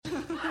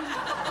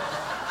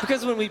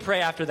Because when we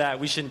pray after that,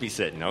 we shouldn't be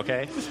sitting,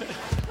 okay?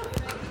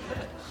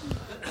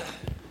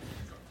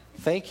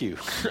 Thank you.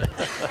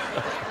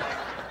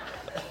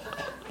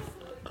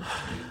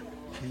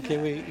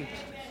 Can we?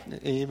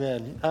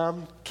 Amen.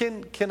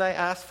 Can I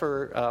ask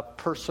for a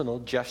personal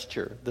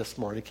gesture this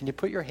morning? Can you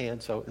put your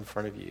hands out in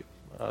front of you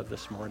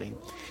this morning?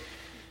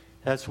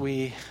 As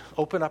we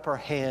open up our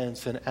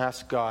hands and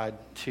ask God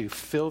to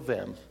fill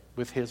them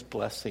with His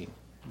blessing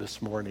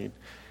this morning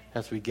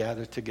as we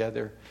gather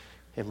together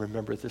and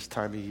remember this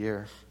time of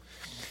year.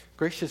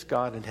 Gracious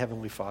God and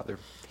Heavenly Father,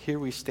 here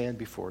we stand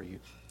before you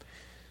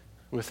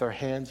with our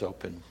hands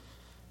open,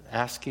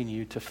 asking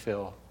you to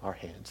fill our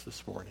hands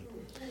this morning,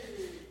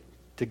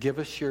 to give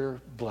us your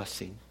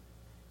blessing,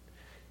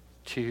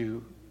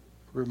 to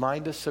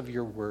remind us of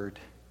your word,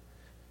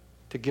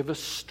 to give us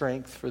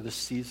strength for the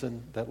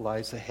season that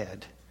lies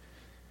ahead,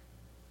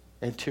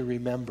 and to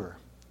remember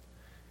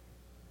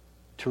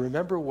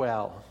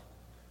well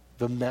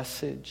the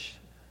message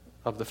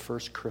of the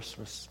first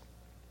Christmas,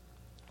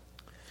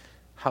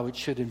 how it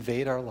should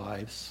invade our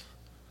lives,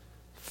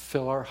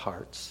 fill our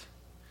hearts,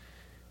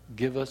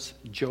 give us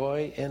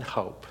joy and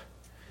hope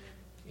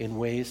in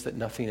ways that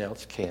nothing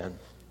else can.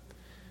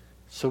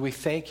 So we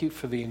thank you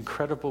for the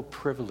incredible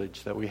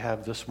privilege that we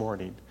have this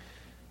morning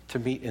to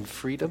meet in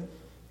freedom,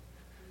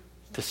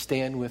 to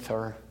stand with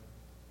our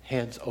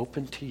hands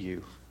open to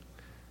you.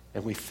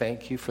 And we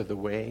thank you for the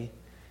way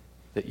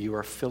that you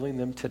are filling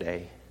them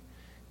today.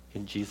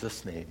 In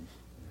Jesus' name,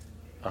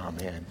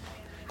 amen.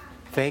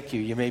 Thank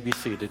you. You may be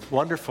seated.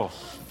 Wonderful.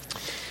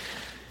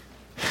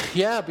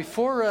 Yeah,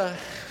 before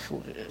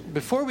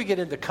we get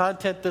into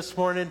content this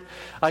morning,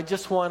 I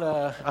just want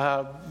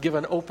to give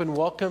an open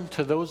welcome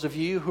to those of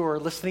you who are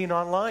listening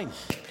online,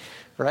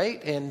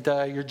 right? And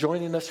you're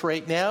joining us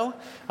right now.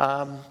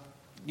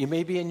 You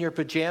may be in your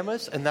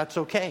pajamas, and that's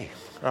okay,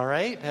 all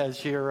right,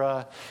 as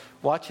you're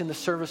watching the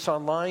service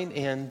online.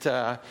 And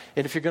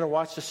if you're going to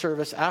watch the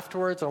service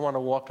afterwards, I want to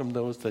welcome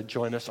those that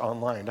join us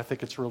online. I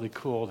think it's really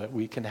cool that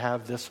we can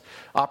have this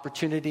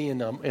opportunity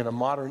in a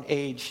modern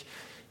age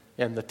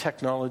and the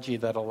technology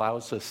that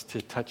allows us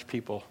to touch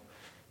people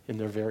in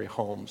their very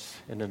homes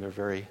and in their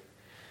very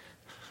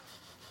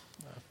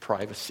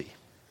privacy.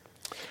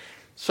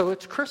 So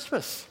it's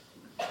Christmas.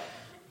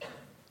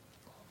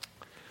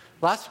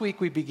 Last week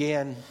we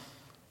began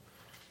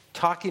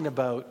talking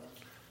about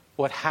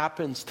what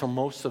happens to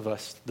most of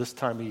us this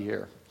time of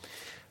year.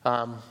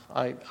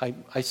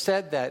 I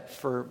said that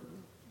for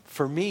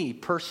me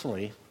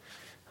personally,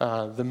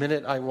 the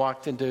minute I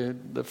walked into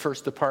the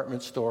first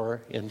department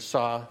store and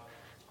saw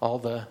all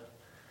the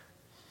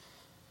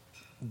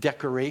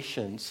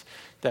decorations,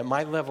 that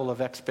my level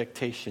of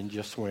expectation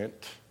just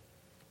went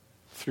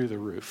through the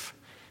roof.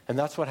 And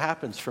that's what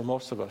happens for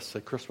most of us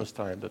at Christmas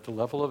time, that the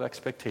level of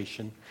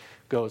expectation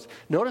goes.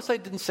 Notice I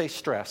didn't say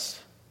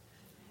stress.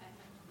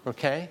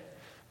 Okay?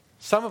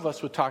 Some of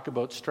us would talk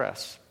about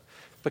stress.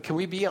 But can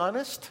we be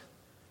honest?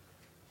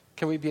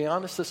 Can we be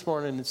honest this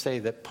morning and say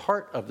that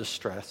part of the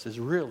stress is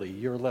really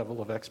your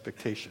level of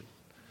expectation?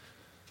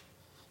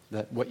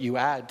 That what you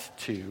add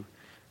to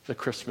the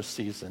Christmas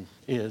season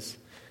is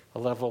a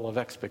level of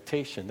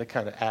expectation that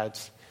kind of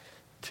adds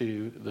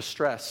to the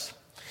stress.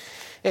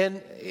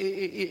 And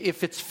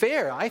if it's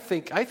fair, I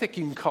think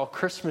you can call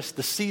Christmas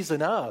the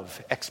season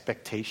of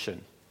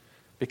expectation,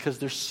 because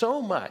there's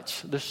so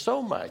much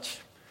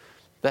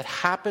that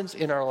happens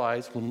in our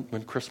lives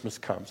when Christmas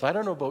comes. I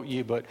don't know about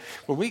you, but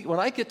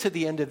when I get to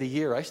the end of the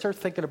year, I start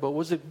thinking about,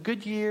 was it a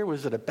good year?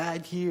 Was it a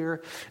bad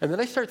year? And then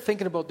I start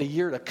thinking about the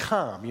year to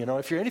come. You know,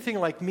 if you're anything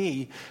like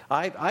me,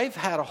 I've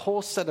had a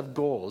whole set of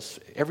goals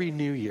every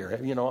new year.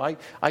 You know,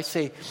 I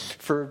say,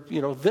 for,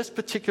 this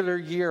particular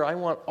year, I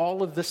want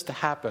all of this to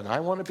happen.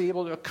 I want to be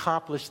able to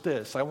accomplish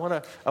this. I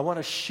want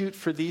to shoot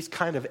for these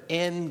kind of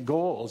end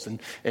goals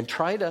and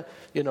try to,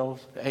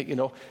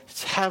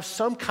 have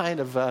some kind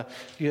of,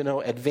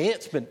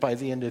 advancement by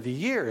the end of the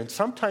year. And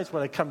sometimes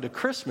when I come to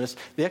Christmas,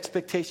 the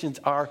expectations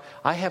are,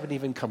 I haven't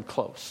even come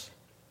close.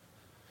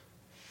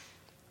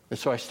 And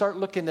so I start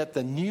looking at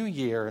the new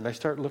year, and I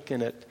start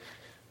looking at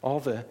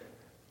all the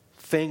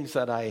things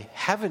that I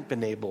haven't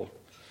been able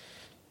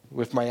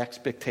with my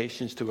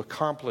expectations to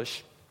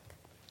accomplish.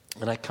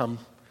 And I come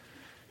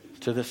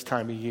to this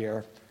time of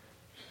year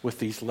with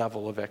these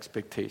level of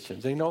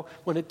expectations. And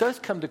when it does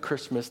come to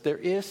Christmas, there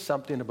is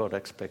something about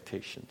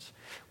expectations.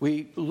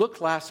 We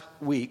looked last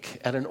week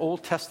at an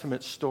Old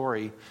Testament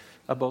story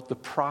about the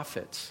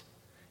prophets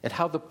and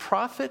how the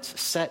prophets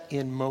set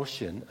in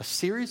motion a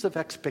series of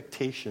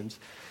expectations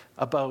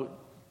about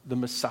the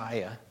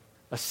Messiah,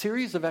 a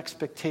series of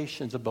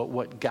expectations about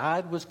what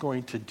God was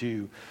going to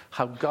do,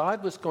 how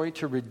God was going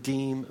to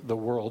redeem the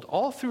world.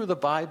 All through the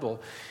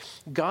Bible,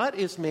 God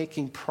is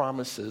making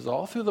promises.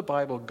 All through the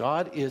Bible,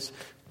 God is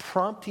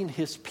prompting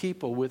his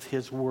people with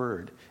his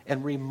word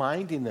and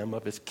reminding them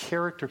of his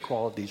character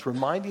qualities,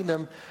 reminding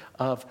them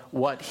of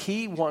what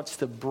he wants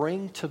to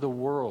bring to the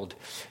world.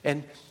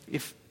 And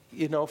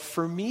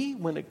for me,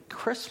 when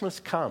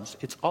Christmas comes,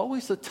 it's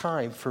always a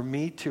time for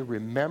me to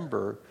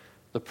remember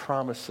the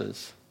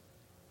promises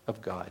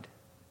of God.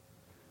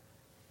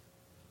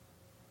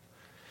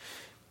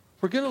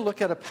 We're going to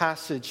look at a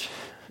passage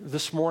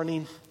this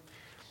morning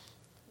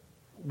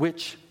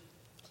which,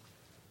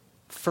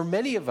 for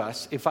many of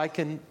us, if I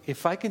can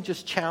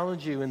just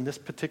challenge you in this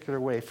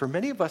particular way, for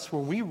many of us,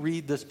 when we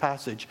read this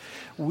passage,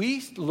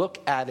 we look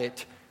at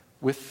it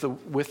with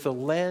the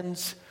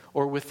lens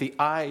or with the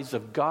eyes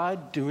of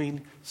God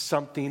doing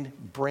something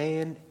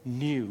brand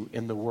new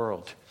in the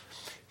world.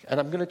 And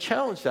I'm going to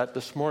challenge that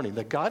this morning,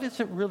 that God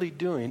isn't really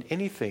doing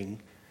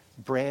anything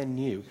brand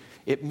new.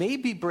 It may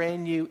be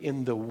brand new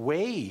in the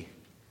way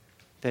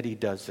that he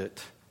does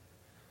it,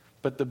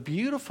 but the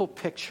beautiful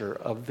picture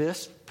of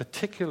this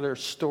particular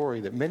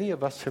story that many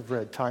of us have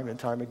read time and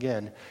time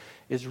again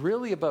is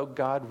really about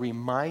God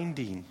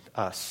reminding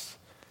us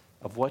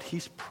of what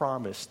he's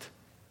promised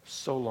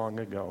so long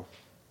ago.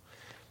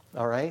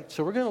 All right?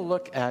 So we're going to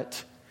look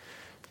at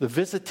the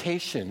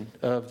visitation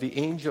of the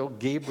angel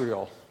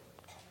Gabriel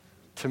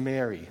to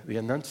Mary, the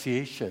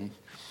Annunciation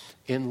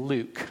in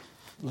Luke.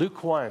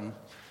 Luke 1,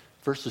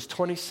 verses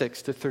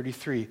 26 to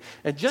 33.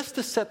 And just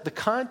to set the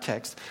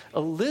context,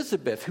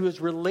 Elizabeth, who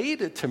is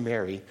related to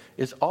Mary,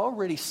 is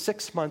already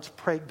 6 months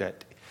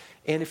pregnant.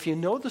 And if you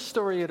know the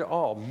story at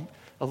all,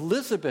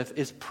 Elizabeth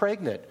is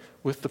pregnant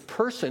with the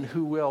person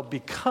who will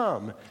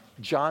become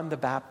John the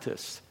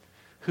Baptist,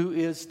 who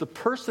is the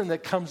person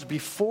that comes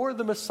before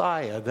the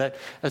Messiah, that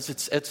as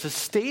it's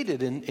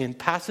stated in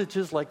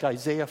passages like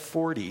Isaiah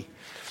 40,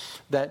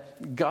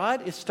 that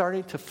God is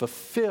starting to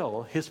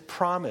fulfill his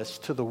promise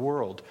to the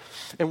world.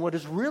 And what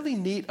is really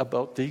neat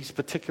about these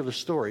particular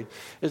story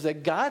is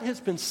that God has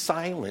been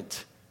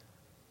silent.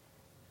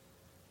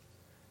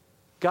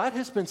 God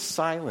has been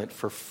silent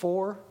for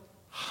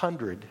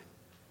 400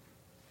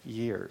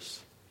 years.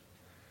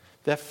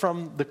 That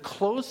from the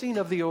closing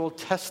of the Old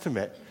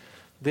Testament,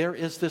 there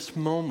is this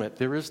moment,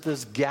 there is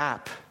this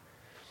gap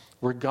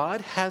where God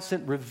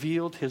hasn't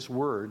revealed his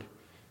word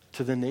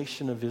to the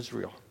nation of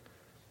Israel.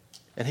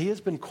 And he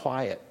has been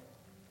quiet.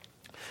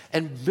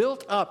 And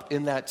built up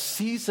in that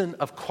season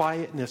of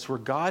quietness where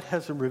God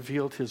hasn't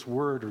revealed his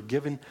word or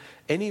given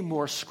any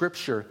more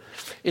scripture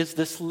is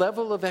this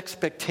level of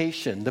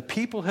expectation. The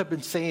people have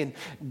been saying,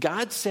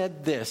 God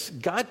said this,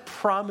 God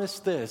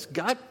promised this,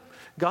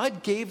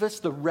 God gave us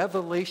the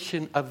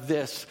revelation of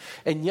this,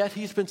 and yet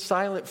he's been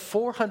silent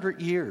 400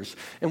 years.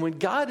 And when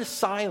God is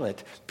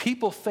silent,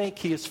 people think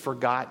he is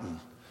forgotten.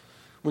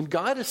 When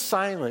God is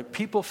silent,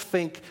 people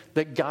think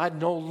that God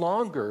no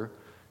longer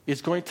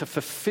is going to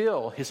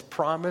fulfill his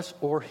promise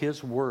or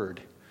his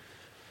word.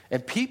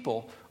 And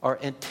people are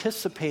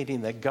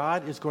anticipating that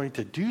God is going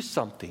to do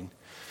something.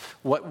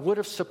 What would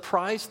have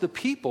surprised the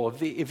people,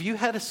 if you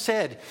had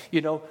said,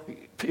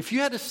 if you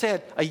had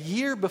said a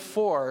year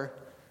before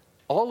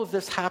all of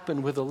this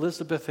happened with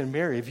Elizabeth and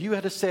Mary, if you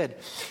had said,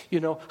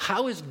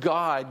 how is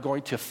God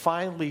going to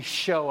finally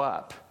show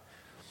up?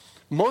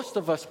 Most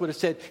of us would have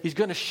said he's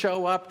going to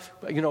show up,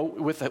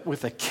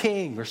 with a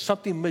king or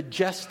something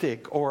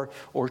majestic or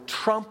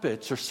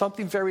trumpets or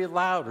something very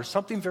loud or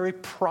something very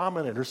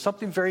prominent or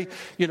something very,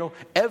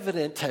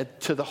 evident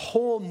to the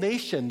whole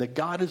nation that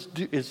God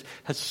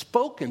has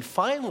spoken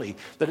finally,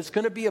 that it's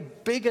going to be a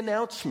big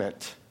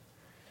announcement.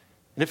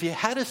 And if you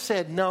had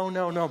said,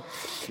 no,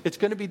 it's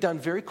going to be done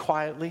very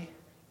quietly,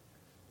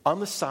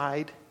 on the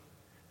side,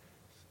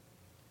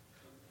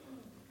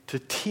 to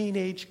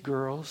teenage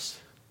girls,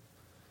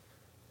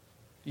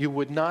 you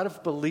would not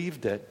have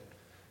believed it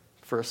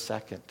for a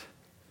second.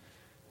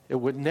 It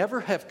would never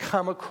have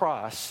come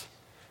across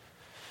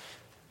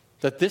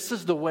that this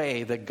is the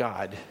way that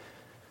God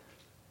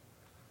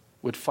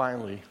would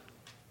finally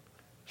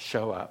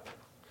show up.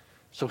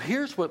 So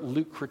here's what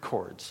Luke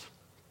records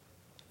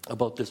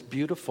about this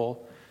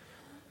beautiful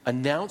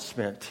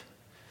announcement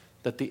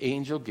that the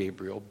angel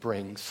Gabriel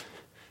brings.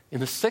 In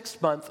the 6th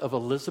month of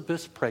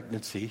Elizabeth's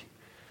pregnancy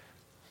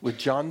with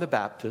John the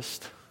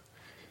Baptist,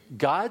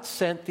 God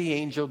sent the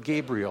angel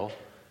Gabriel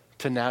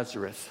to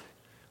Nazareth,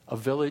 a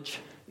village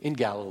in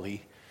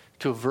Galilee,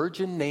 to a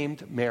virgin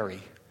named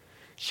Mary.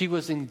 She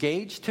was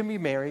engaged to be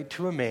married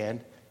to a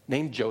man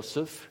named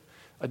Joseph,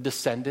 a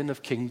descendant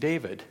of King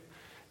David.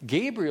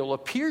 Gabriel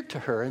appeared to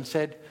her and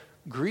said,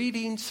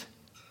 "Greetings,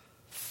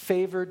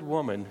 favored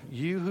woman,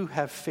 you who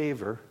have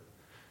favor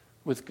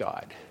with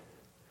God.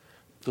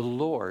 The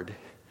Lord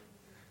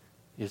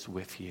is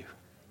with you."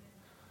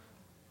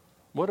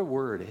 What a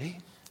word, eh?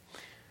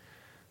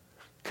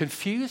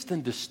 Confused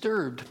and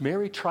disturbed,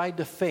 Mary tried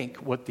to think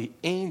what the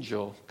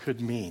angel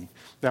could mean.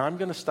 Now, I'm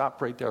going to stop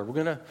right there. We're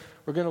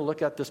going to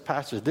look at this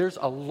passage. There's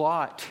a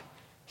lot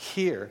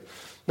here.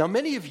 Now,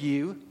 many of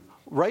you,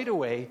 right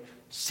away,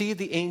 see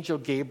the angel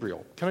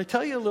Gabriel. Can I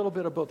tell you a little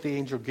bit about the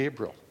angel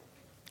Gabriel?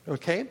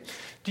 Okay?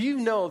 Do you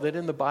know that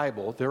in the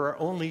Bible, there are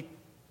only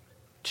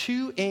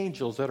 2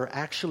 angels that are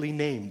actually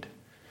named?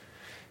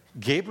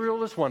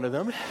 Gabriel is one of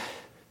them.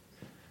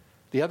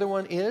 The other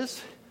one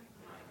is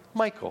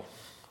Michael.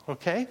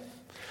 Okay?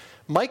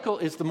 Michael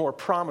is the more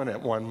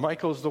prominent one.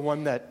 Michael is the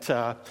one that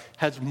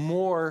has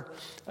more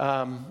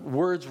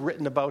words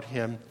written about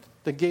him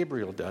than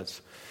Gabriel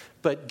does.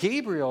 But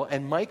Gabriel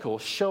and Michael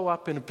show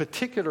up in a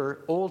particular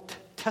Old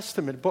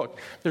Testament book.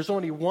 There's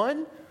only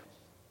one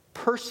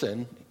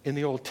person in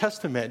the Old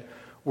Testament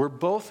where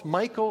both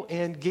Michael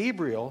and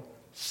Gabriel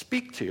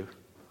speak to.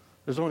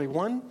 There's only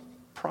one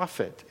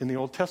prophet in the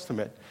Old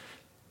Testament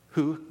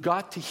who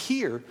got to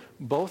hear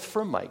both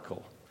from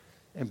Michael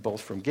and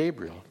both from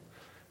Gabriel.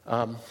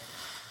 Do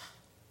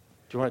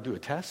you want to do a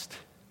test?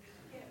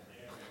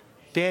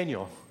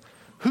 Daniel.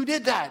 Who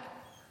did that?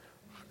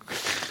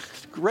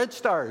 Red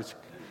stars.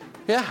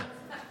 Yeah.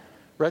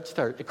 Red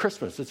star. At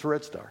Christmas, it's a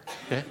red star.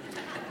 Okay?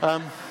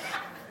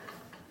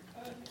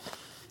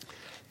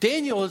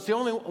 Daniel is the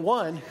only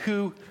one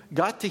who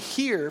got to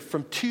hear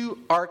from two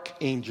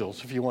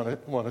archangels, if you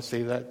want to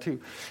say that too.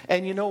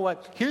 And you know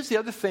what? Here's the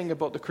other thing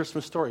about the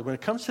Christmas story. When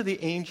it comes to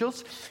the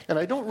angels, and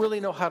I don't really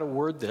know how to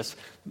word this,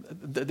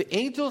 the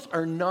angels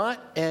are not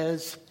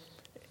as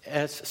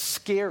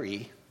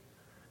scary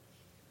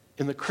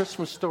in the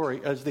Christmas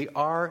story as they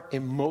are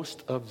in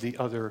most of the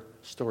other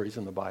stories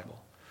in the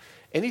Bible.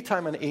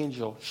 Anytime an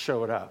angel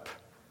showed up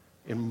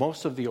in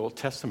most of the Old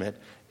Testament,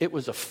 it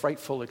was a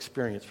frightful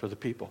experience for the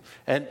people.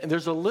 And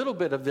there's a little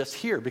bit of this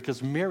here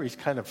because Mary's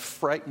kind of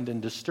frightened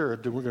and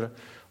disturbed, and we're going to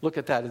look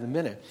at that in a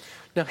minute.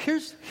 Now,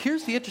 here's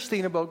the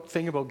interesting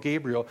thing about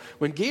Gabriel.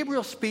 When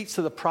Gabriel speaks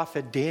to the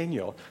prophet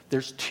Daniel,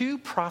 there's two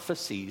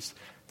prophecies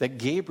that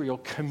Gabriel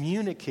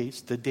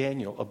communicates to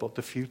Daniel about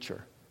the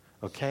future.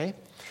 Okay?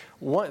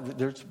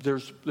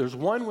 There's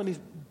one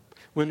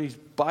when he's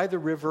by the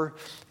river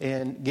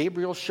and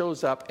Gabriel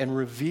shows up and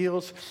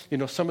reveals,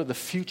 some of the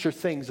future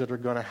things that are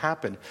going to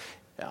happen.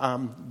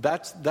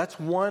 That's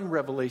one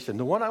revelation.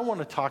 The one I want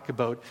to talk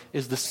about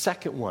is the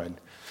second one.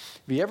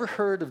 Have you ever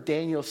heard of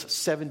Daniel's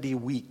 70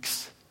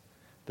 weeks?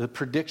 The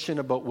prediction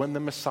about when the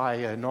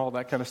Messiah and all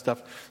that kind of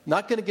stuff.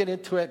 Not going to get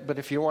into it, but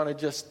if you want to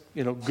just,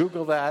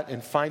 Google that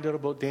and find out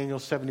about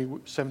Daniel's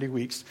 70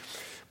 weeks.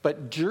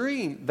 But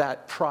during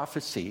that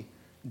prophecy,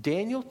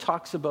 Daniel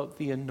talks about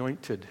the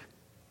anointed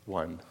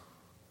one.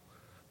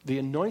 The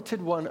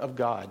anointed one of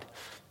God.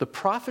 The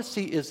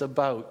prophecy is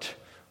about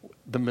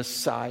the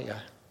Messiah.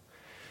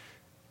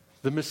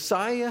 The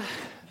Messiah,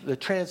 the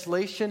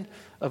translation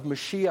of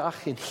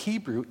Mashiach in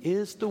Hebrew,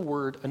 is the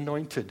word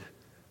anointed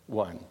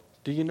one.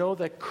 Do you know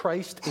that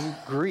Christ in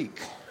Greek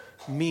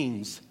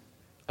means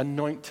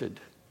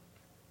anointed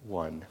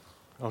one?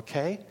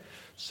 Okay?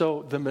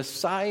 So the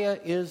Messiah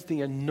is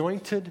the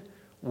anointed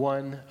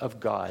one of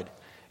God.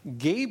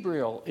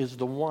 Gabriel is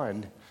the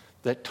one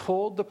that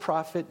told the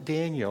prophet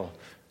Daniel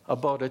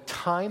about a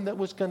time that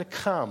was going to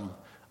come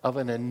of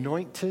an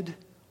anointed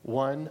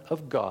one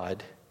of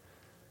God,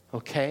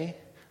 okay,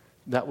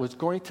 that was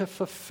going to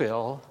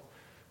fulfill,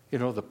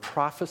 the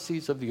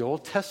prophecies of the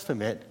Old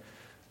Testament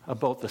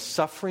about the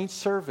suffering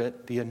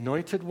servant, the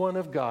anointed one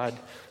of God,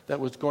 that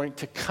was going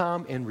to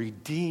come and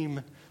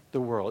redeem the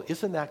world.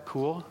 Isn't that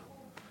cool?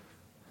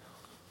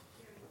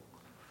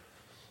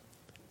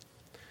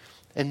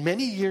 And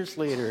many years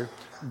later,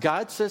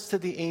 God says to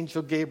the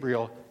angel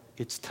Gabriel,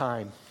 it's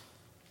time.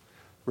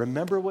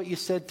 Remember what you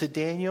said to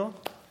Daniel?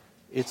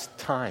 It's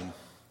time.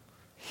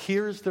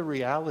 Here's the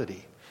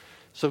reality.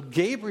 So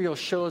Gabriel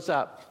shows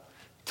up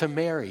to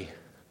Mary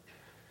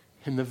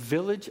in the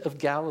village of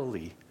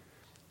Galilee,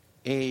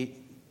 a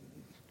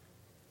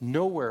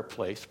nowhere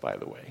place, by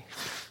the way,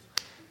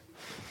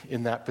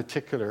 in that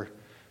particular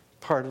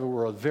part of the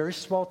world. Very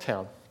small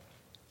town,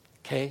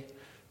 okay,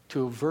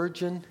 to a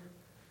virgin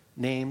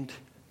named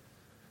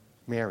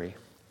Mary.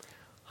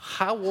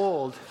 How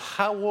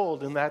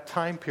old in that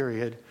time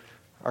period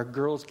are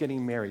girls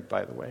getting married,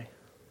 by the way?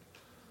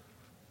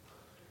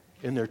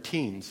 In their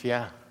teens,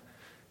 yeah.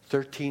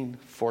 13,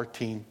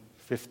 14,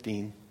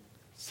 15,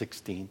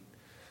 16.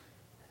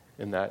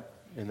 In that.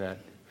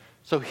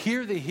 So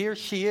here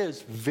she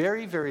is,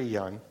 very, very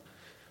young.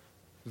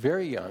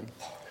 Very young.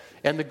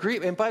 And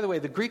by the way,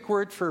 the Greek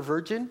word for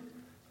virgin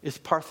is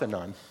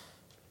Parthenon.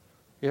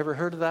 You ever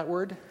heard of that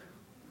word?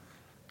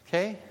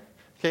 Okay?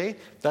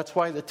 That's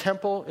why the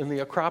temple in the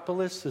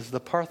Acropolis is the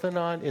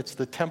Parthenon. It's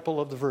the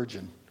temple of the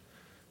Virgin.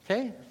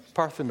 Okay?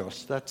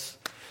 Parthenos. That's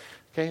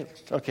okay.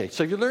 Okay.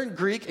 So you learn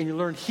Greek and you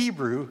learn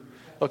Hebrew.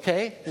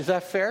 Okay? Is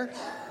that fair?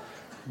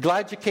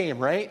 Glad you came,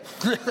 right?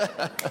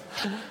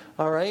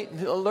 All right.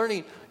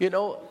 Learning,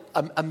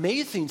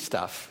 amazing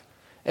stuff.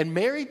 And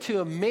married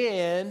to a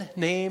man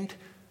named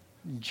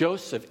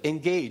Joseph,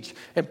 engaged.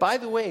 And by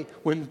the way,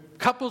 when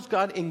couples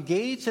got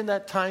engaged in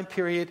that time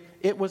period,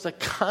 it was a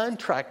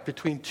contract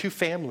between two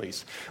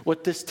families.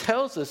 What this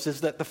tells us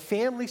is that the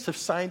families have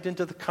signed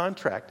into the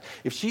contract.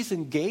 If she's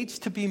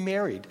engaged to be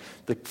married,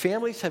 the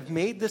families have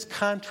made this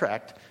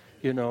contract,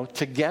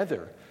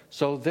 together.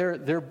 So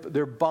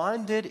they're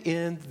bonded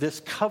in this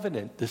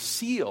covenant, the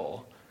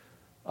seal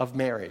of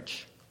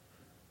marriage.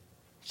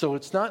 So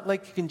it's not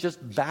like you can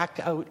just back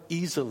out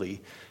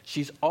easily.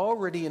 She's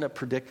already in a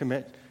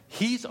predicament.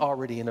 He's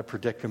already in a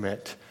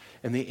predicament.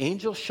 And the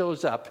angel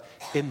shows up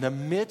in the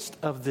midst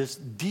of this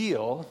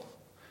deal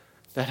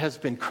that has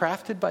been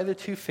crafted by the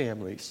two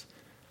families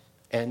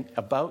and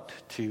about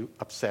to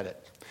upset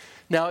it.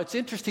 Now, it's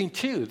interesting,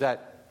 too,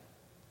 that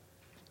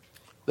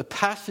the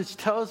passage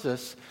tells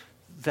us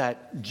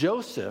that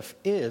Joseph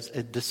is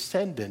a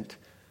descendant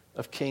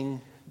of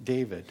King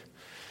David.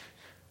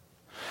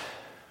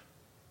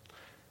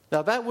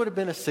 Now, that would have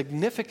been a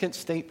significant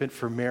statement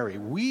for Mary.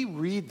 We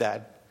read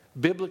that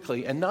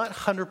biblically and not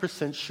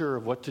 100% sure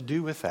of what to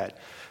do with that.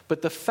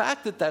 But the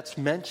fact that that's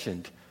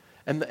mentioned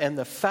and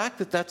the fact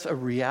that that's a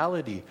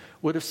reality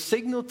would have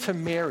signaled to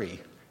Mary,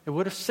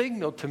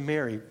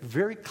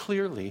 very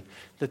clearly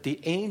that the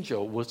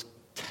angel was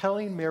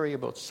telling Mary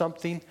about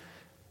something,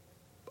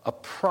 a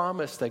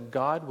promise that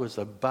God was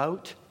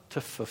about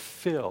to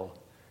fulfill,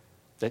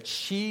 that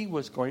she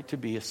was going to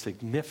be a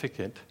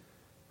significant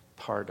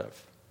part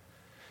of.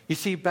 You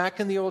see, back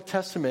in the Old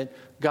Testament,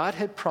 God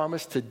had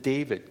promised to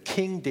David,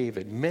 King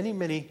David, many,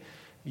 many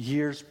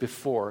years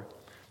before,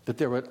 that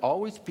there would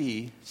always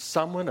be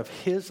someone of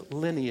his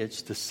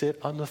lineage to sit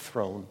on the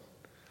throne.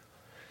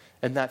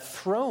 And that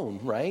throne,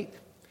 right,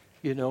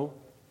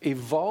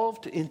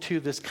 evolved into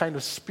this kind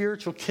of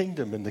spiritual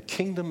kingdom and the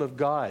kingdom of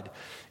God.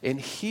 And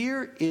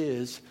here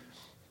is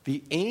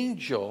the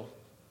angel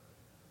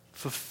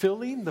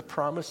fulfilling the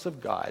promise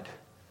of God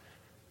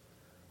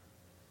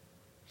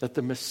that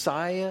the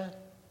Messiah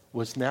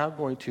was now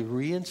going to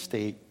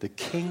reinstate the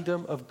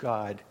kingdom of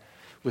God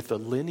with the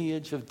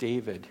lineage of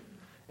David.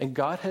 And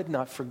God had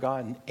not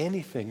forgotten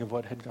anything of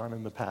what had gone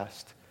in the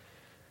past.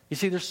 You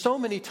see, there's so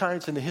many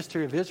times in the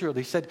history of Israel,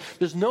 they said,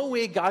 there's no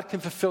way God can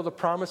fulfill the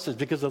promises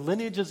because the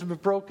lineages have been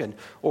broken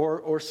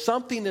or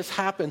something has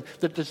happened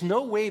that there's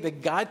no way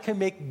that God can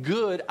make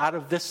good out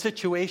of this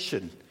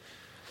situation.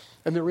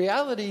 And the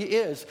reality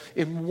is,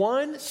 in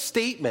one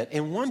statement,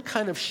 in one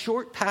kind of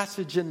short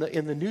passage in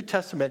the New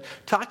Testament,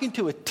 talking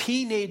to a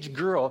teenage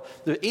girl,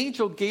 the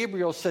angel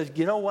Gabriel says,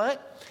 you know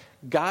what?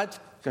 God's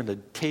going to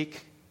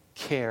take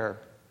care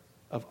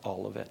of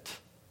all of it.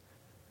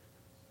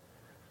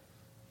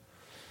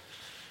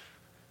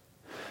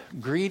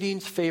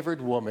 Greetings,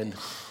 favored woman,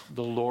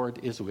 the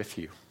Lord is with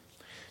you.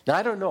 Now,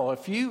 I don't know,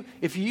 if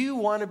you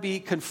want to be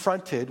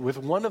confronted with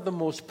one of the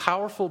most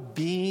powerful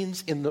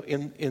beings in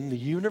the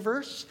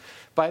universe,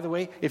 by the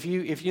way, if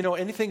you know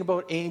anything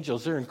about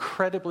angels, they're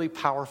incredibly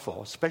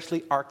powerful,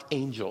 especially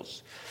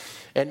archangels.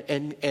 And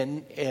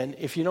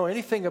if you know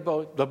anything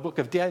about the book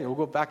of Daniel,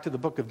 we'll go back to the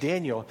book of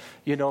Daniel,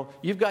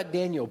 you've got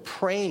Daniel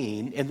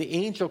praying and the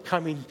angel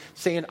coming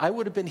saying, I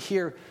would have been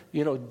here,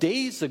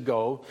 days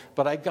ago,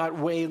 but I got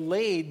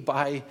waylaid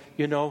by,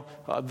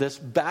 this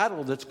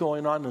battle that's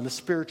going on in the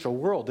spiritual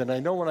world. And I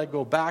know when I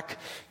go back,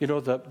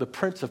 the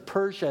prince of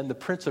Persia and the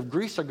prince of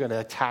Greece are going to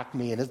attack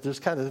me. And there's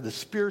kind of the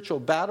spiritual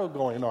battle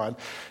going on.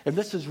 And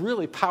this is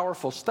really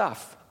powerful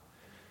stuff.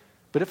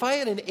 But if I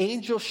had an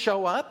angel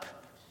show up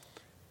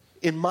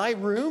in my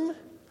room,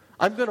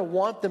 I'm going to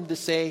want them to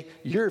say,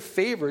 you're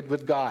favored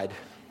with God.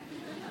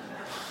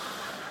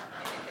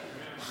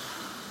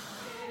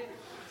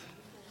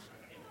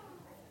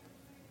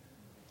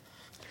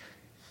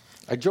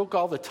 I joke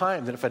all the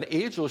time that if an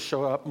angel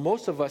showed up,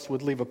 most of us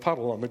would leave a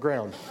puddle on the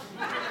ground.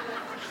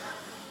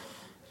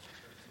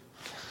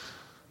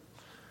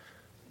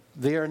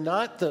 They are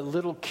not the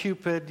little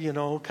Cupid,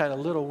 kind of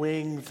little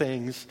wing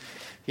things.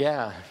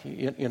 Yeah,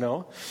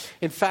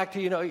 In fact,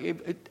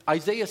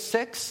 Isaiah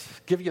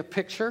 6, give you a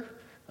picture.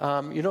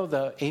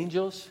 The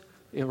angels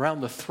around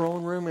the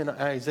throne room in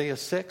Isaiah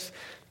 6.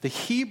 The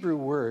Hebrew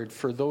word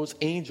for those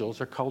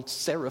angels are called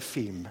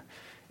seraphim.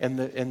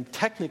 And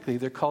technically,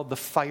 they're called the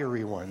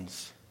fiery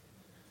ones.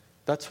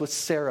 That's what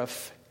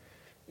seraph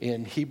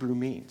in Hebrew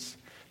means.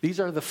 These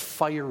are the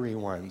fiery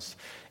ones.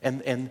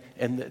 And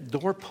the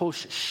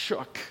doorpost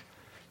shook,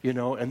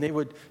 and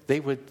they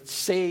would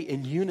say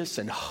in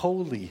unison,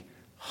 holy,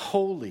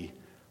 holy,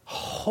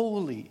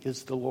 holy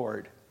is the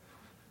Lord,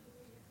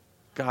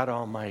 God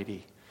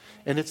Almighty.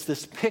 And it's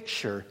this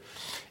picture.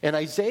 And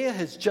Isaiah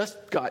has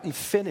just gotten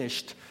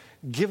finished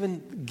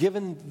given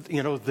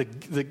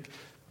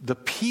the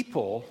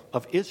people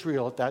of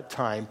Israel at that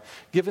time,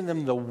 giving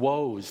them the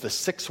woes, the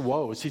 6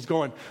 woes. He's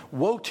going,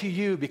 woe to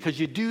you because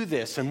you do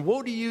this, and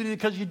woe to you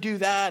because you do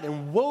that,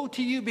 and woe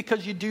to you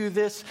because you do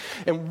this,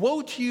 and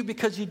woe to you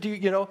because you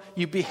do,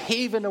 you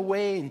behave in a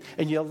way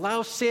and you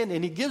allow sin.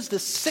 And he gives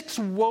this 6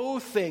 woe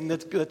thing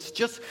that's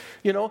just,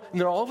 and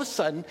then all of a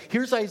sudden,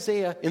 here's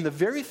Isaiah in the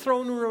very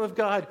throne room of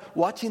God,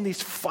 watching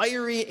these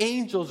fiery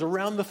angels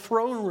around the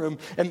throne room,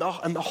 and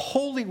the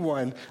Holy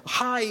One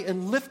high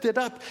and lifted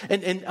up,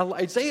 and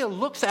Isaiah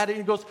looks at it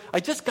and goes, I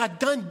just got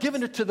done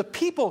giving it to the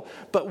people,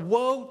 but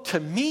woe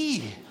to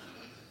me.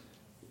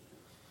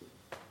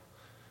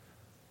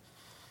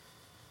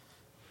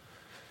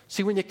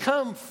 See, when you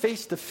come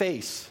face to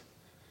face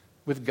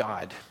with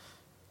God,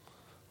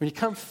 when you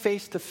come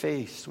face to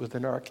face with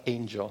an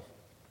archangel,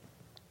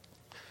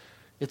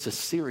 it's a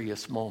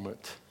serious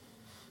moment.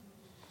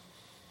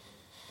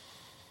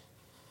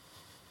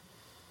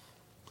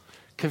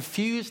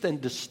 Confused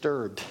and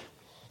disturbed.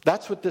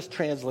 That's what this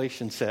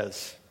translation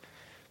says.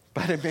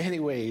 But in many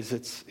ways,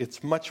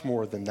 it's much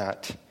more than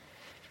that.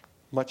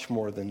 Much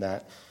more than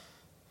that.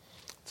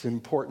 It's an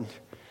important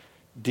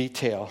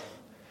detail.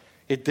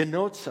 It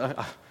denotes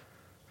a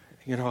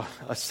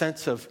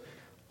sense of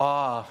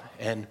awe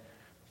and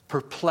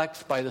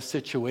perplexed by the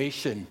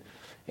situation.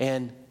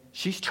 And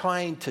she's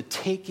trying to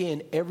take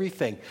in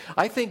everything.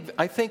 I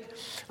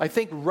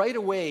think right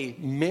away,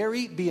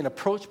 Mary being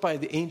approached by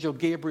the angel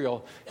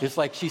Gabriel is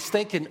like she's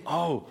thinking,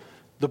 oh,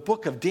 the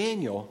book of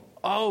Daniel.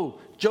 Oh,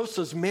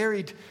 Joseph's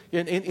married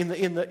in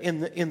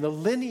the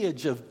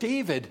lineage of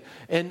David,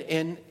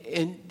 and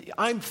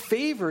I'm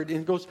favored.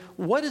 And goes,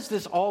 what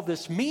does all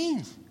this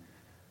mean?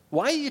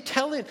 Why are you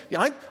telling?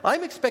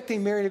 I'm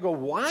expecting Mary to go,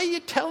 why are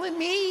you telling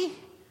me?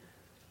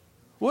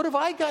 What have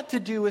I got to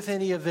do with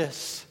any of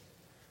this?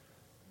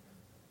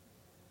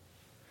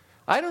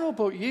 I don't know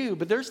about you,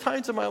 but there's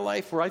times in my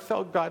life where I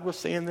felt God was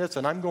saying this,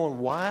 and I'm going,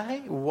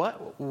 why?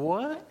 What?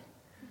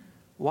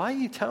 Why are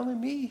you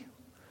telling me?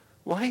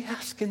 Why are you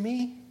asking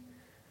me?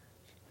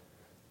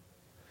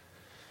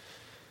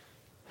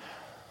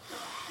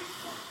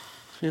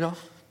 You know,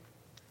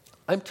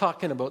 I'm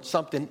talking about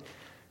something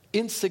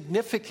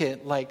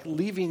insignificant like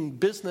leaving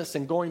business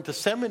and going to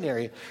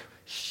seminary.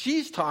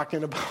 She's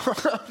talking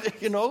about,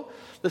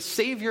 the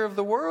Savior of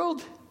the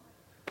world.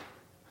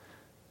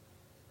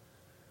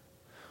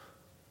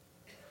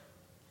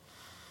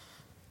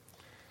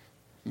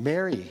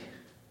 Mary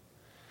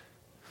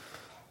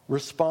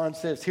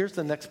responds this. Here's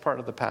the next part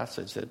of the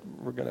passage that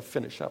we're going to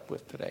finish up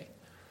with today.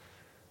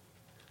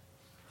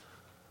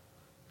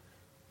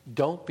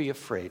 Don't be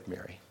afraid,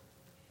 Mary.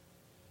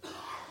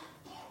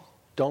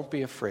 Don't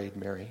be afraid,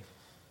 Mary.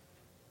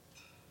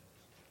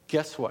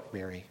 Guess what,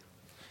 Mary?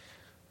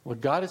 What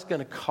God is going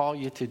to call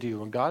you to do,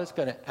 what God is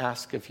going to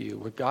ask of you,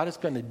 what God is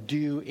going to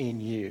do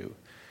in you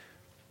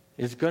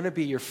is going to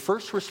be your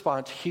first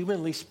response,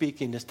 humanly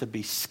speaking, is to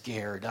be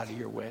scared out of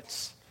your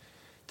wits,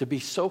 to be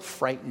so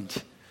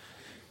frightened.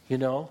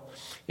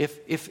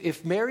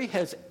 If Mary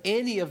has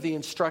any of the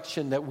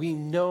instruction that we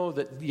know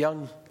that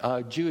young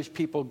Jewish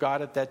people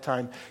got at that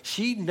time,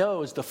 she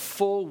knows the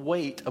full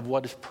weight of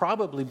what is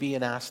probably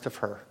being asked of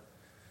her.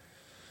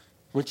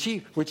 When she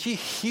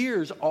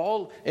hears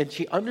all and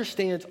she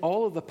understands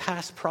all of the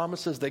past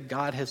promises that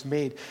God has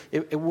made,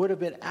 it would have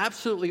been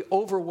absolutely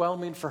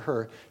overwhelming for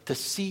her to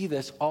see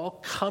this all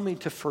coming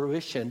to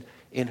fruition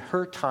in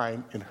her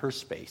time, in her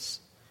space.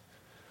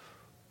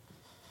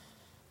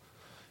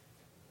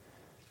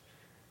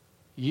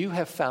 You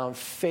have found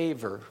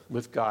favor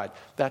with God.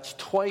 That's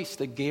twice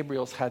that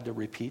Gabriel's had to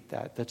repeat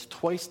that. That's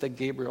twice that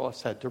Gabriel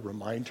has had to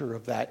remind her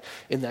of that.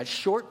 In that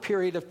short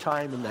period of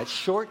time, in that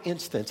short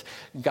instance,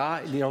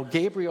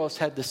 Gabriel has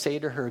had to say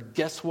to her,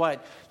 guess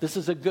what? This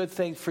is a good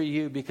thing for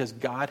you because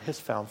God has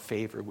found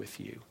favor with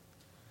you.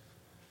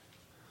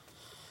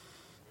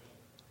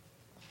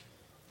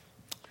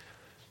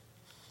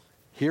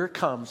 Here it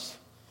comes.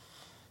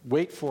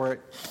 Wait for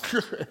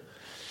it.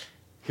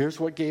 Here's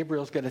what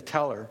Gabriel's going to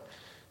tell her.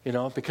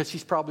 Because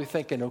she's probably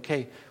thinking,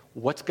 okay,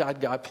 what's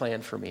God got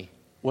planned for me?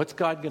 What's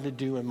God going to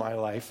do in my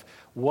life?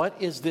 What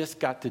is this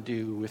got to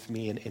do with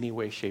me in any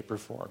way, shape, or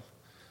form?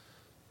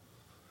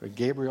 But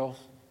Gabriel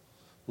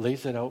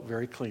lays it out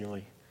very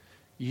clearly.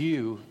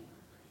 You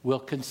will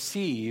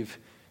conceive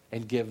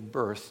and give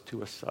birth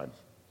to a son.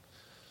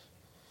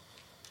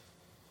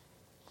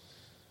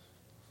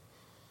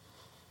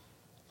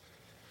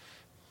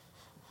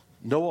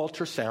 No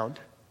ultrasound.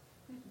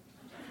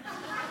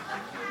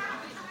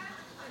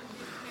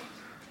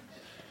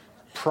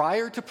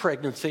 Prior to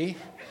pregnancy,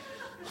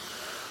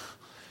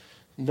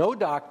 no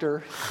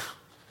doctor,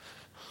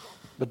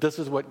 but this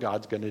is what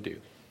God's going to do.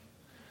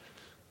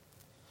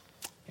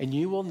 And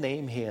you will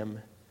name him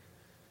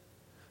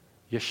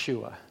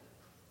Yeshua,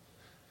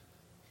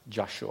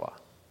 Joshua,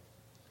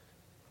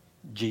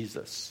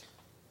 Jesus,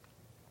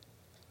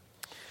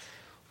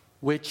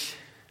 which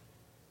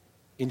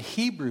in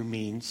Hebrew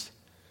means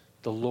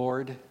the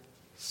Lord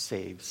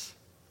saves.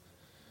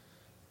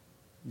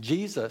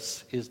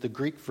 Jesus is the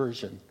Greek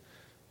version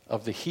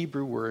of the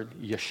Hebrew word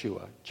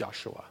Yeshua,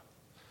 Joshua.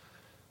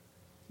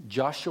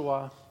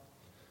 Joshua,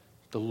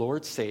 the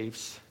Lord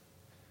saves,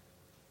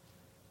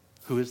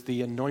 who is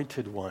the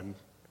anointed one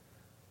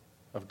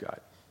of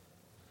God.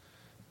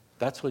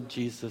 That's what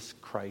Jesus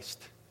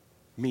Christ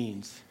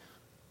means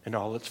in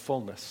all its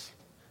fullness.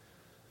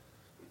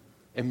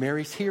 And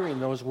Mary's hearing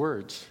those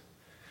words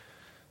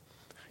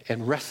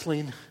and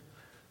wrestling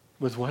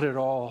with what it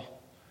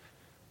all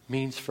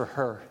means for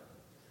her.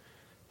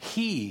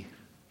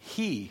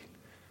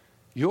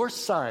 Your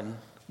son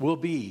will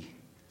be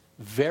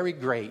very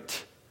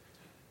great,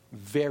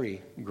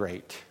 very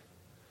great.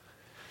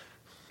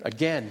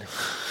 Again,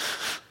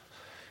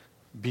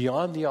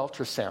 beyond the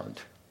ultrasound,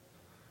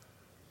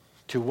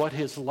 to what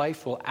his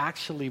life will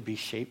actually be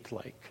shaped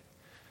like.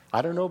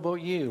 I don't know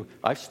about you.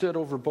 I've stood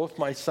over both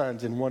my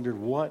sons and wondered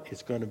what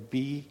is going to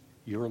be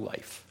your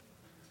life.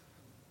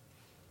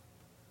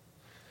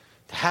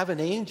 To have an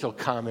angel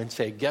come and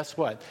say, guess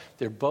what?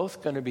 They're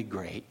both going to be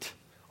great.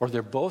 Or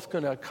they're both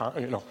going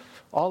to,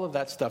 all of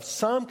that stuff.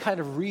 Some kind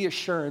of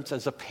reassurance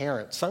as a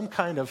parent. Some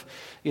kind of,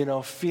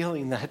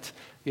 feeling that,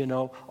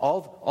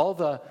 all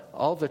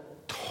the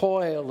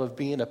toil of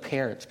being a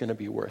parent is going to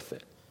be worth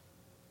it.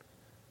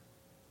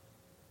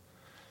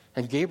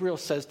 And Gabriel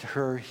says to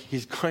her,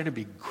 he's going to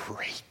be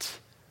great.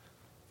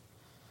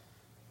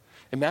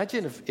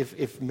 Imagine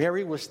if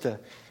Mary was to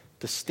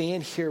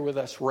stand here with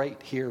us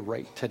right here,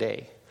 right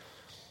today,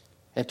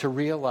 and to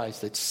realize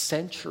that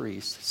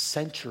centuries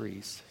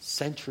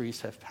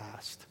have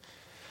passed.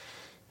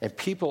 And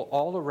people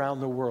all around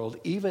the world,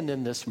 even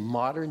in this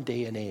modern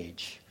day and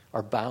age,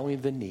 are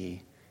bowing the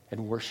knee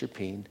and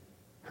worshiping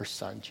her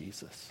son,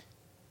 Jesus.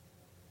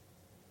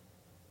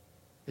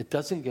 It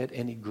doesn't get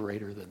any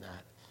greater than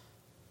that.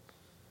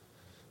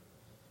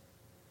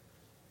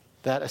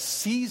 That a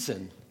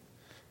season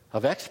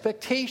of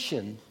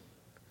expectation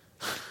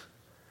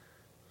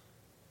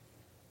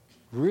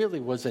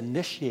really was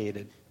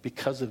initiated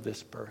because of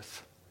this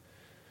birth.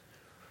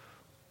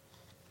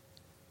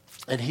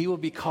 And he will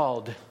be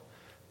called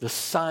the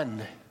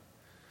Son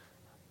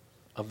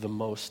of the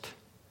Most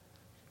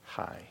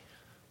High.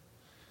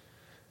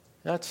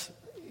 That's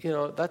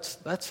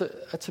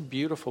a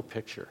beautiful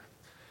picture.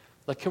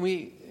 Like, can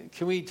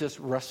we just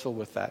wrestle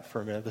with that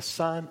for a minute? The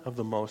Son of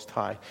the Most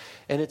High.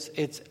 And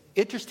it's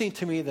interesting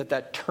to me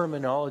that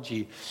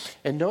terminology,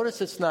 and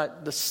notice it's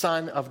not the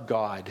Son of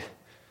God.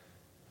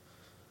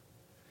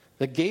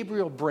 That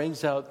Gabriel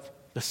brings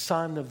out the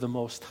Son of the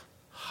Most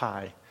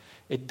High.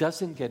 It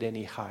doesn't get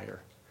any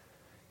higher.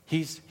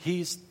 He's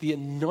the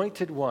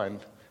anointed one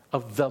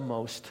of the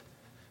Most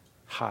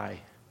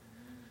High.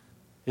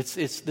 It's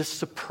this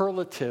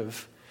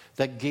superlative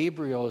that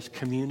Gabriel is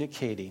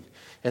communicating.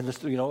 And this,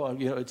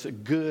 it's a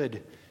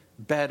good,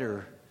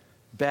 better,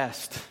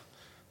 best,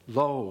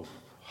 low,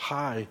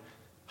 high,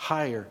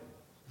 higher,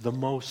 the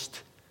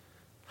Most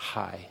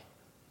High.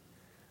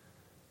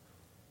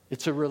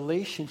 It's a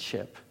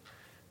relationship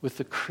with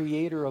the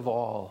Creator of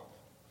all.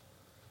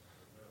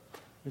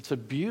 It's a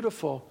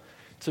beautiful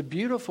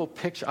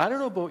picture. I don't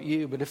know about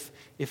you, but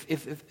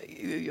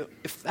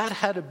if that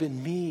had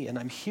been me and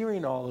I'm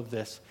hearing all of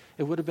this,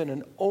 it would have been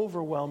an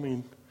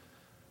overwhelming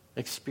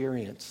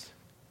experience.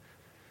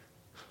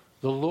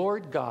 The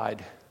Lord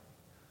God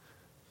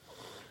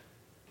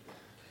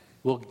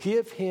will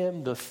give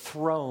him the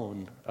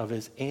throne of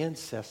his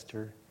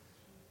ancestor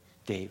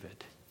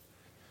David.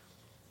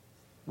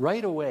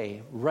 Right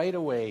away,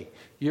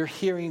 you're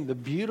hearing the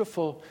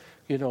beautiful,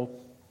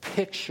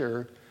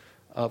 picture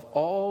of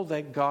all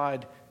that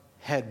God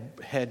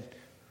had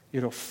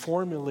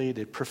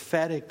formulated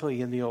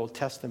prophetically in the Old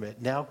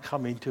Testament, now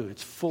coming to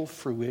its full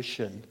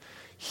fruition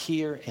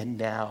here and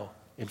now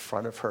in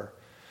front of her.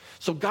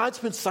 So God's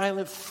been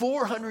silent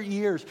 400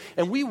 years,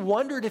 and we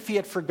wondered if he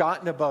had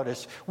forgotten about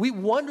us. We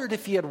wondered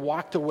if he had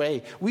walked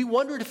away. We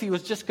wondered if he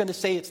was just going to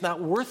say it's not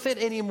worth it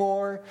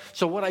anymore,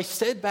 so what I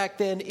said back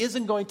then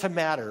isn't going to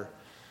matter.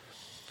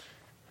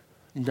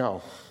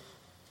 No.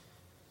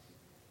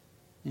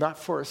 Not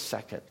for a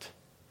second.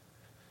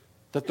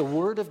 That the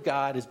word of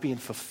God is being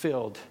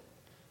fulfilled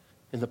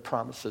in the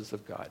promises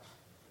of God.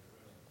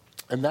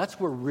 And that's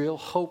where real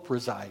hope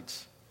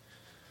resides.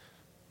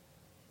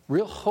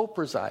 Real hope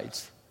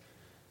resides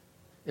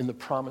in the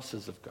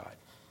promises of God.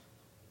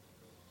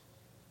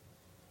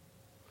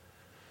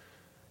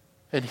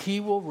 And he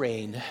will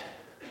reign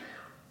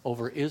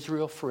over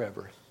Israel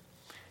forever.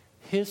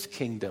 His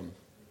kingdom,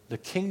 the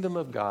kingdom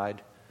of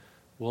God,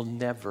 will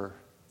never,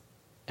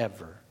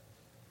 ever,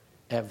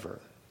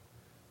 ever,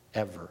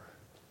 ever,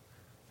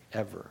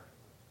 ever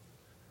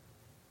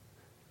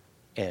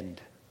end.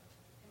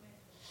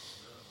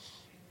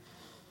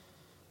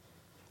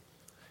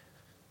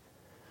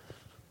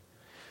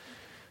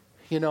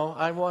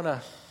 I want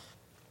to...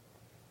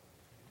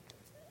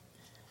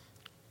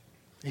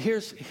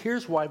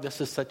 Here's why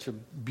this is such a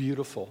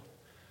beautiful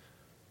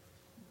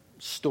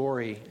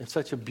story and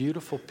such a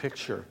beautiful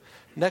picture.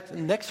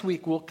 Next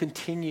week, we'll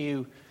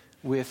continue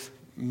with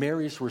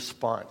Mary's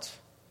response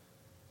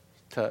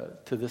to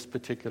this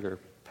particular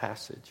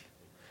passage.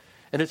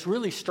 And it's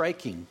really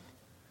striking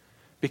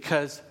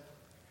because,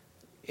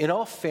 in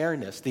all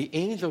fairness, the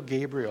angel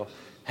Gabriel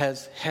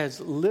has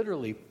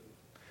literally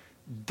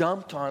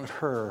dumped on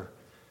her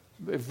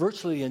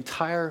virtually the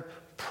entire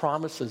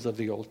promises of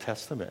the Old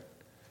Testament,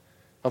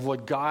 of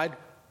what God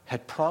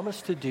had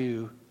promised to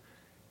do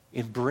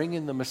in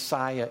bringing the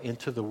Messiah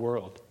into the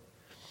world.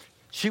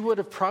 She would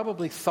have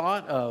probably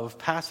thought of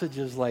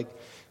passages like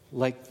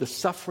the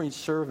suffering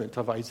servant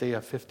of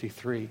Isaiah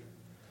 53.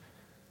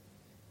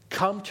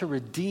 Come to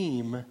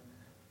redeem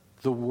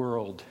the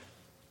world.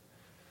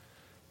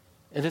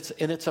 And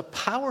it's a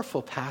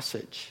powerful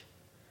passage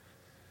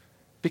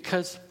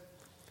because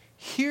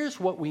here's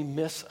what we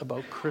miss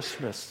about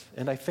Christmas,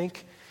 and I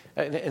think,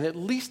 and at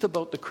least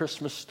about the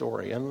Christmas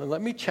story. And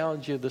let me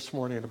challenge you this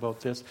morning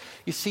about this.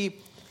 You see,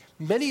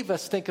 many of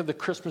us think of the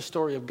Christmas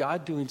story of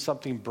God doing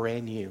something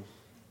brand new.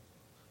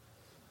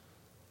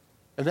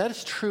 And that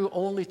is true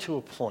only to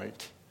a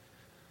point.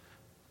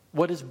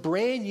 What is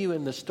brand new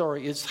in the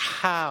story is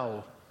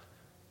how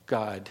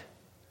God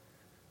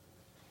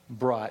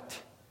brought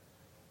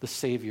the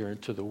Savior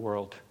into the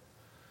world.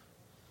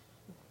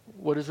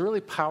 What is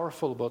really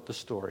powerful about the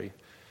story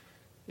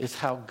is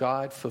how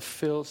God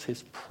fulfills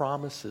his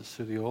promises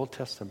through the Old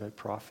Testament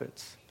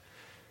prophets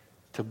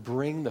to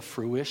bring the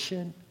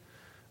fruition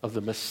of the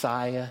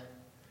Messiah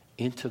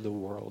into the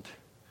world.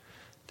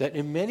 that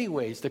in many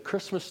ways the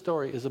Christmas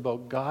story is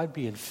about God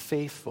being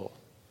faithful.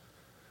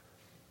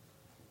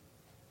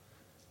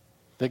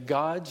 That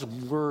God's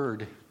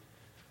word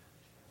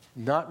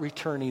not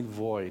returning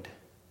void.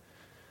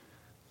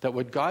 That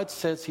what God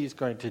says he's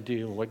going to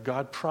do and what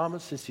God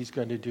promises he's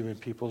going to do in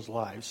people's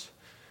lives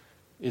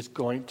is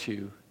going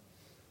to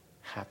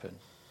happen.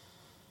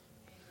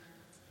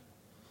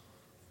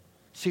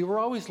 See, we're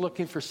always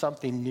looking for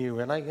something new,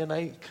 and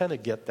I kind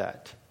of get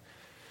that.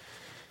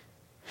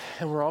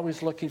 And we're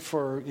always looking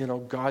for,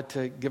 God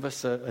to give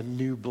us a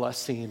new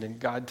blessing and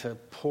God to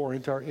pour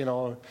into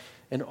our,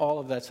 and all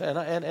of that.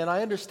 And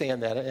I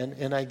understand that,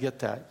 and I get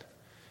that.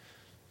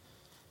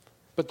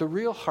 But the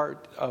real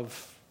heart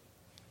of,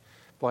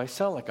 I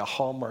sound like a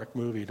Hallmark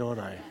movie, don't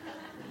I?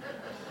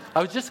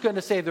 I was just going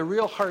to say the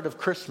real heart of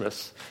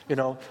Christmas.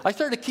 I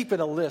started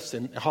keeping a list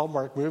in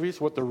Hallmark movies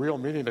what the real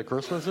meaning of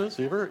Christmas is.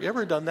 You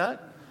ever done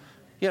that?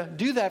 Yeah,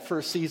 do that for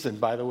a season,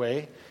 by the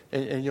way,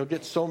 and you'll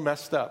get so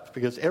messed up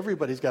because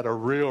everybody's got a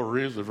real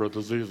reason for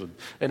the season.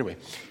 Anyway,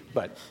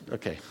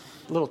 okay,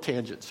 a little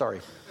tangent, sorry.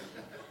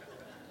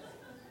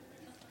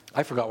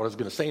 I forgot what I was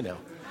going to say now.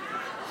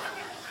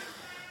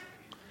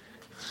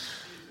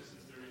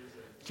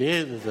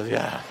 Jesus,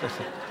 yeah.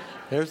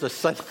 There's the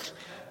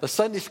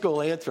Sunday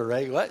school answer,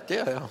 right? What?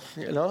 Yeah,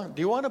 do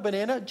you want a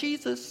banana?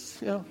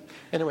 Jesus,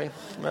 Anyway,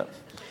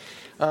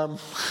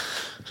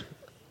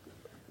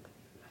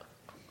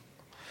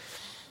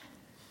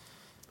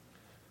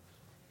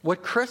 why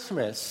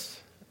Christmas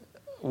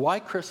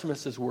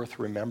is worth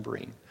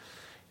remembering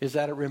is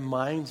that it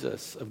reminds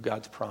us of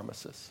God's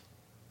promises.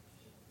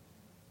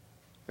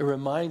 It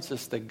reminds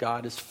us that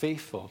God is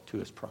faithful to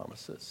his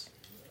promises.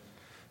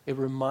 It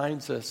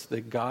reminds us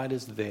that God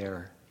is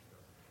there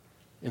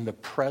in the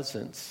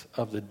presence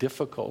of the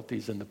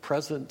difficulties, in the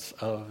presence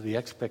of the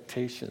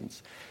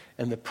expectations,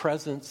 and the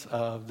presence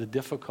of the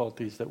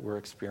difficulties that we're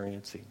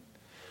experiencing.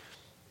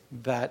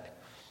 That,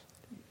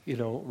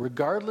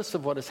 regardless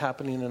of what is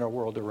happening in our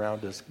world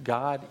around us,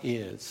 God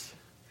is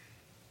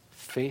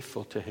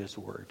faithful to his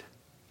word.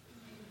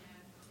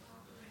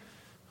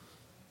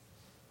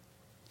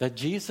 That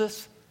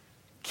Jesus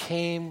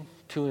came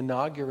to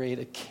inaugurate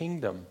a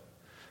kingdom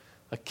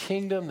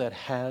that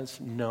has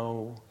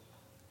no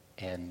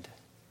end.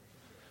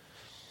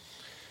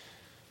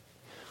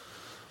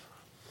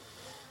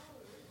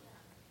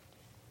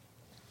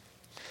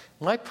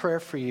 My prayer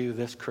for you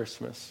this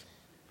Christmas,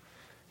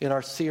 in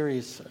our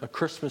series, A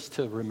Christmas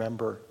to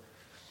Remember,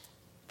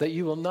 that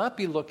you will not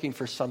be looking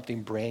for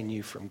something brand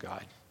new from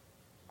God.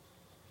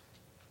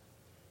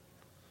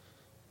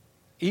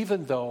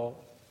 Even though,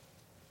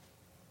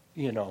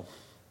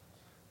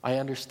 I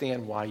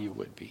understand why you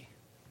would be.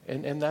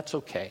 And that's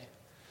okay.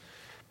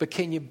 But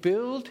can you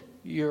build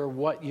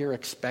what you're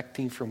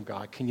expecting from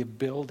God? Can you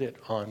build it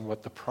on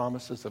what the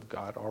promises of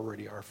God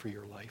already are for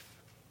your life?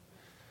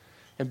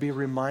 And be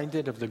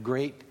reminded of the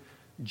great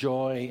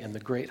joy and the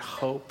great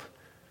hope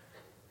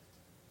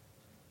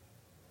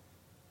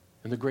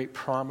and the great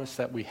promise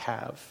that we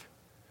have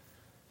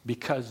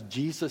because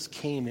Jesus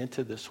came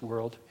into this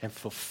world and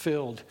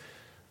fulfilled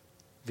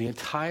the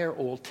entire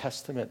Old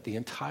Testament, the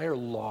entire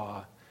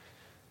law,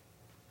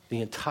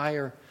 the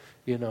entire,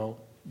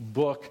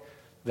 book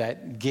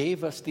that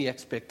gave us the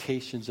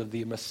expectations of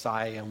the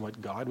Messiah and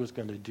what God was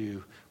going to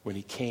do when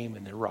he came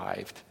and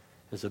arrived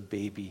as a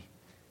baby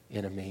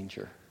in a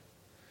manger.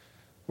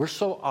 We're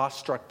so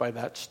awestruck by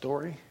that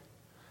story.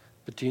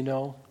 But do you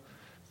know,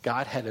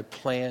 God had it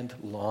planned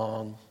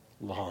long,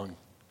 long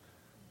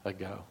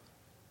ago.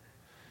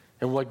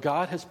 And what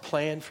God has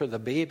planned for the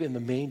babe in the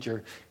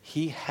manger,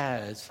 he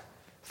has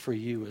for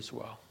you as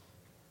well.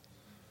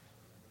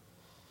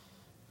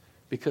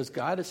 Because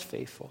God is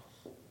faithful.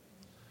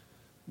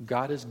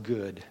 God is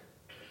good.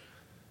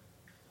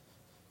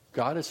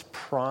 God has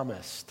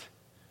promised.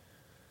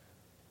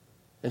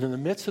 And in the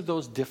midst of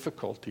those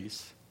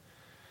difficulties,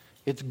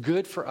 it's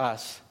good for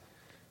us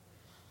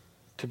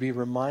to be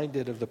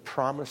reminded of the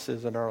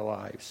promises in our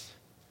lives.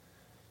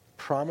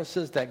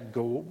 Promises that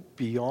go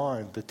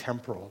beyond the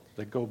temporal,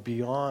 that go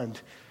beyond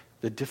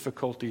the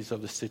difficulties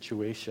of the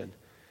situation,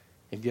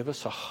 and give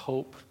us a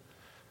hope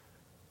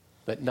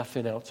that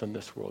nothing else in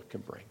this world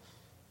can bring.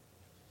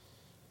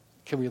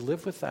 Can we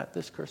live with that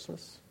this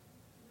Christmas?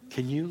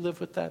 Can you live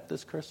with that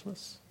this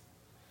Christmas?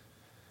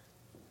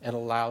 And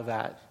allow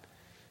that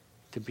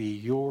to be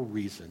your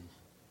reason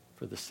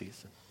for the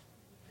season.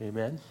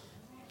 Amen?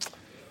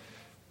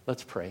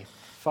 Let's pray.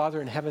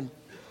 Father in heaven,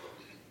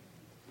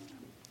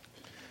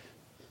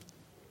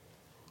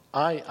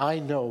 I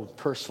know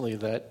personally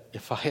that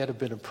if I had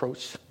been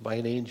approached by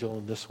an angel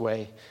in this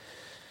way,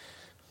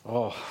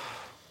 what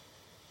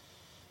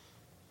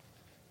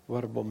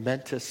a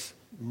momentous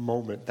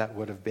moment that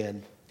would have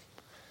been.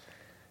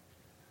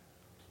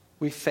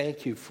 We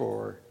thank you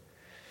for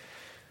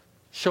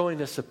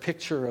showing us a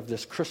picture of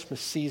this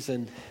Christmas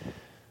season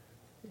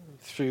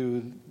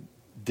through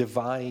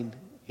divine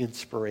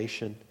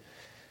inspiration.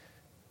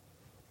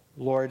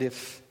 Lord,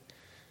 if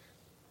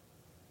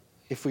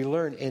we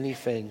learn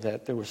anything,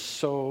 that there was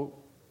so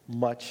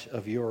much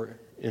of your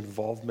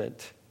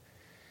involvement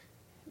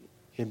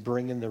in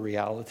bringing the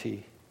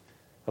reality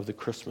of the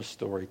Christmas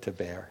story to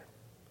bear.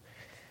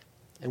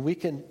 And we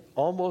can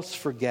almost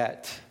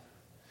forget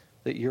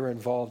that you're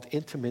involved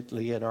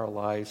intimately in our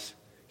lives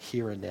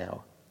here and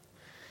now.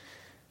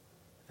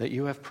 That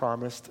you have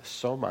promised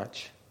so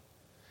much,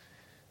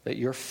 that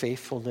your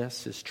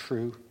faithfulness is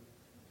true,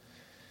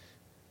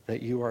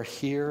 that you are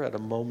here at a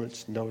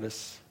moment's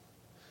notice,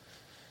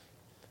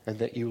 and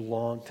that you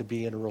long to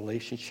be in a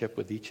relationship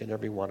with each and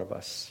every one of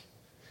us.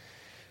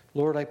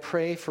 Lord, I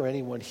pray for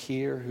anyone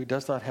here who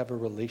does not have a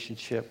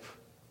relationship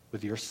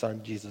with your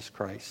Son, Jesus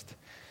Christ,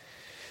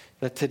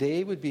 that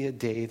today would be a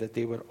day that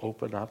they would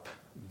open up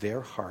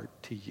their heart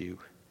to you,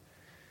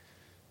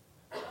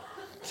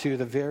 to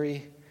the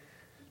very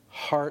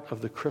heart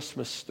of the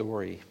Christmas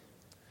story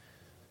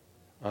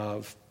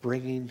of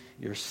bringing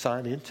your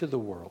Son into the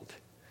world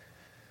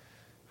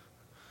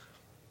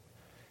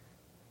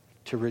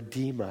to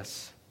redeem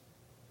us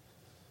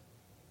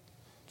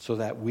so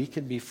that we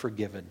can be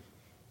forgiven,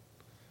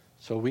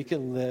 so we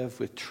can live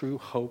with true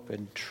hope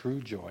and true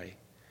joy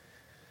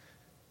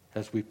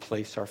as we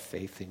place our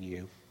faith in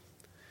you.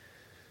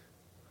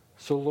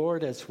 So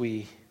Lord, as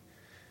we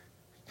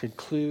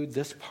conclude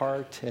this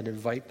part and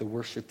invite the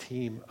worship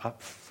team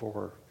up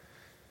for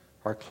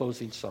our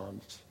closing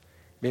songs,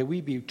 may we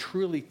be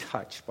truly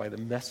touched by the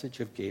message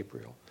of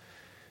Gabriel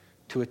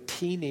to a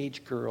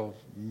teenage girl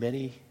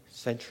many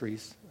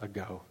centuries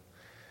ago,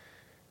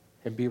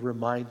 and be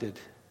reminded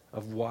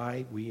of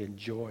why we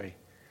enjoy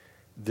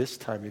this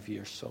time of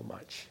year so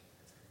much.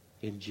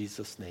 In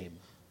Jesus' name,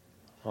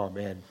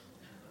 amen.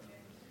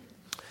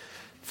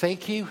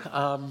 Thank you.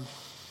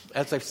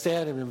 As I've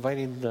said, I'm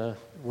inviting the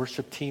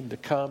worship team to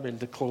come and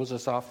to close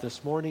us off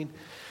this morning.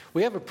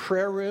 We have a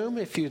prayer room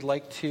if you'd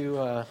like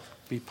to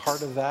be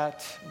part of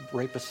that,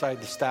 right beside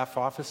the staff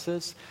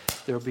offices.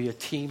 There will be a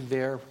team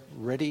there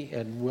ready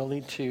and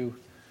willing to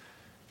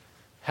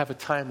have a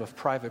time of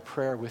private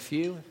prayer with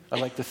you.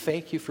 I'd like to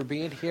thank you for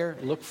being here.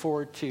 Look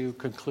forward to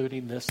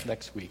concluding this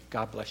next week.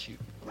 God bless you.